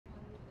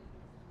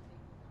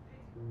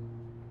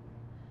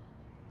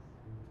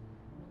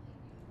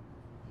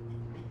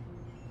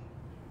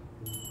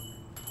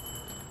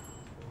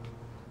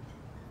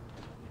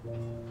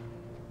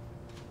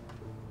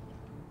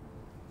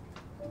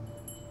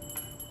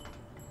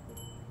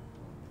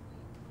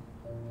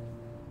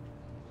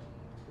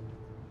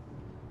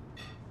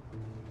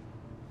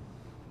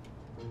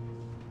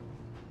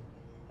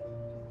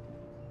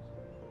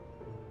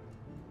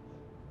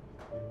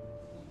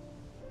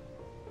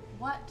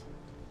What?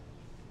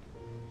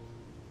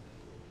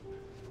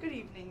 Good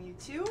evening, you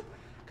two.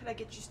 Could I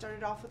get you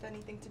started off with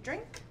anything to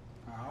drink?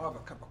 I'll have a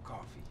cup of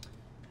coffee.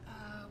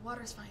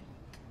 Water's fine.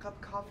 Cup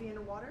of coffee and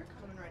a water?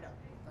 Coming right up.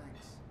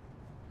 Thanks.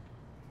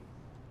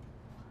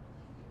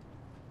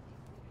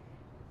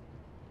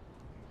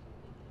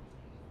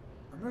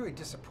 I'm really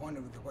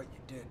disappointed with what you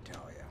did,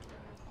 Talia.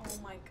 Oh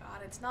my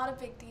god, it's not a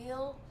big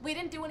deal. We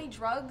didn't do any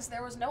drugs,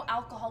 there was no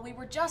alcohol, we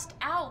were just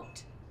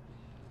out.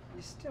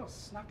 You still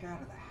snuck out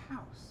of the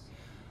house.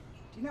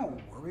 Do you know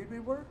how worried we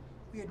were?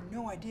 We had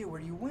no idea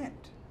where you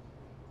went.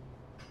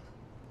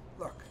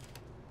 Look,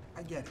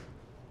 I get it.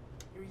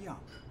 You're young.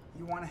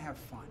 You want to have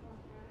fun.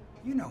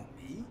 You know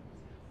me.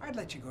 I'd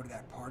let you go to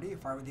that party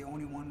if I were the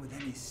only one with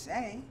any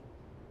say.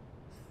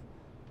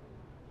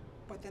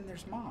 But then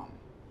there's Mom.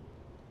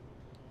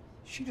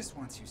 She just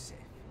wants you safe.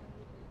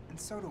 And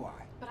so do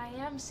I. But I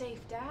am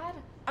safe, Dad.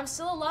 I'm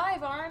still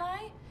alive, aren't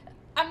I?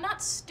 I'm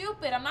not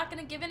stupid. I'm not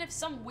gonna give in if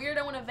some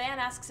weirdo in a van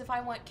asks if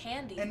I want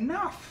candy.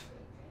 Enough!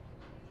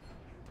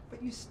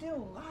 But you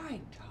still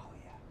lied,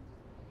 Talia.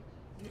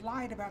 You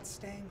lied about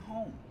staying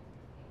home.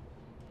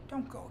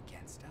 Don't go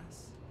against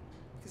us.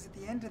 Because at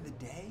the end of the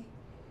day,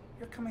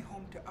 you're coming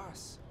home to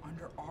us,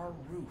 under our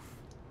roof.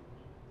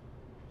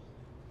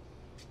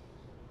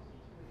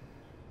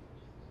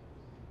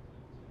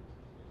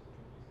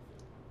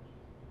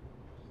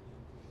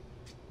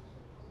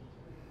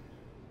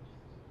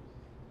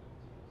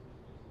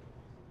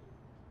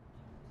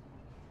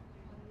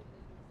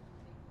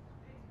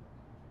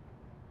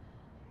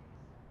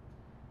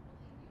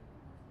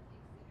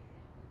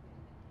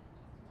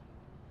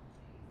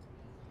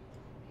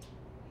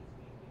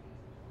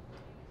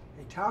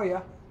 Hey,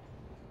 Talia.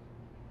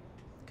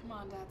 Come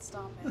on, Dad,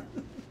 stop it.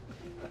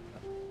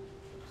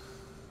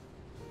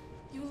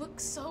 You look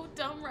so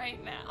dumb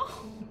right now.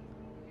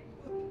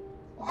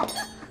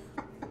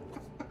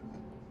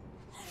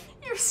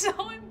 You're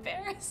so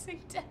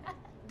embarrassing, Dad.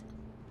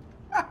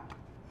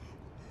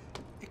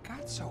 It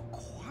got so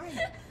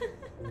quiet.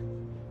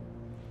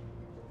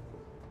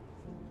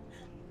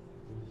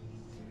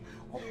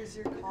 Here's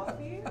your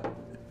coffee.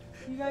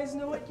 You guys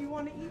know what you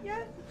want to eat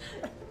yet?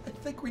 I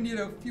think we need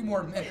a few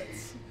more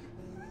minutes.